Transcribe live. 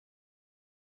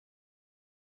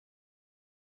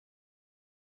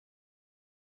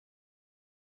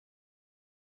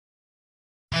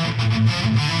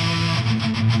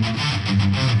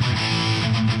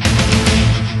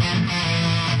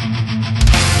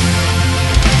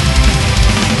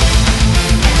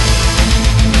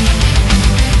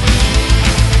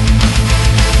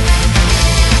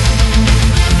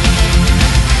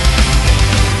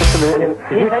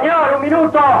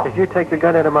If you take the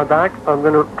gun out of my back, I'm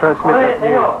going to transmit that to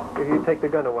you. If you take the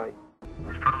gun away.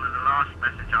 It's probably the last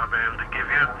message I'll be able to give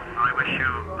you. I wish you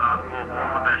all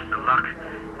the best of luck,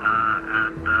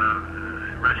 and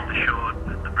rest assured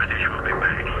that the British will be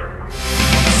back.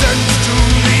 Sent to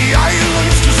the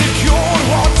islands to secure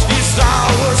what is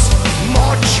ours,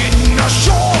 marching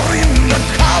ashore in the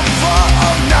cover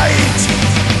of night.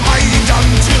 Hide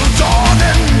until dawn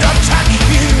and attack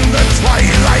in the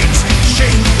twilight.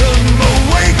 Shake them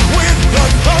awake with the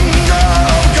thunder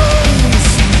of guns.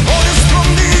 Orders from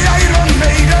the Iron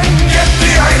Maiden, get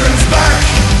the islands back.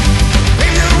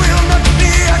 Failure will not be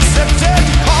accepted.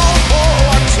 Call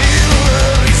for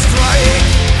artillery strike.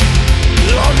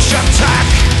 Launch attack.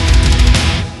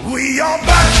 We are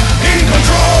back in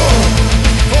control.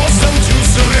 Force them to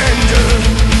surrender.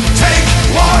 Take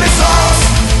what is ours.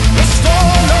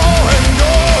 Restore law and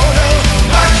order.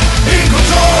 Back in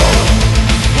control.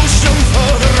 Push them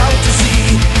further out to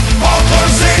sea.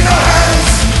 Falklands in our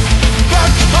hands.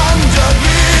 Back under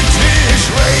British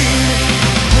reign.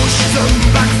 Push them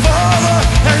back further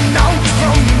and out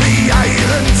from the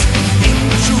islands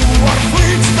into our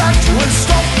fleet that will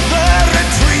stop their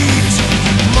retreat.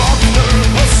 Mark their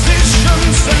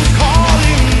positions and call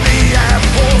in the air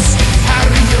force.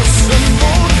 Harriers and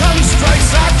Vulcan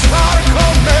strikes at our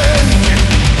command.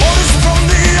 Orders from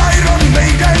the Iron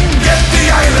Maiden, get the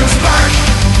islands back.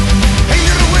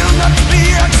 Failure will not be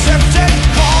accepted.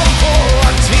 Call for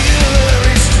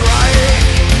artillery strike.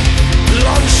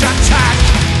 Launch attack.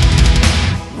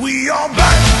 We are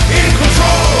back in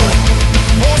control.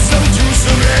 Force them to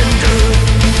surrender.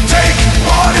 Take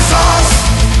what is ours.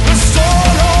 Restore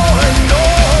law and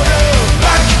order.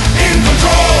 Back in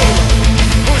control.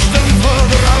 Push them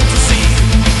further out to sea.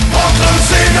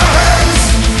 Falklands in our hands.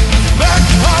 Back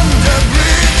under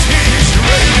British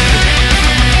reign.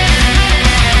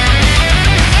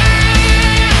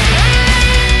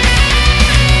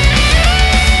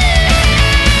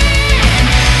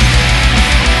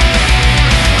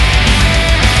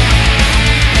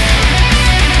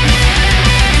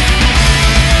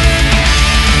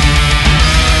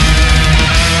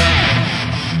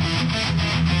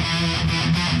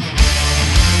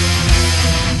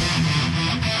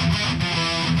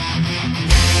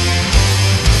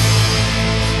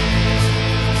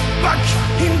 Back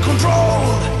in control.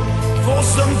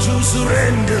 Force them to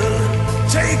surrender.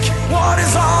 Take what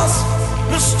is ours.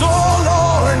 Restore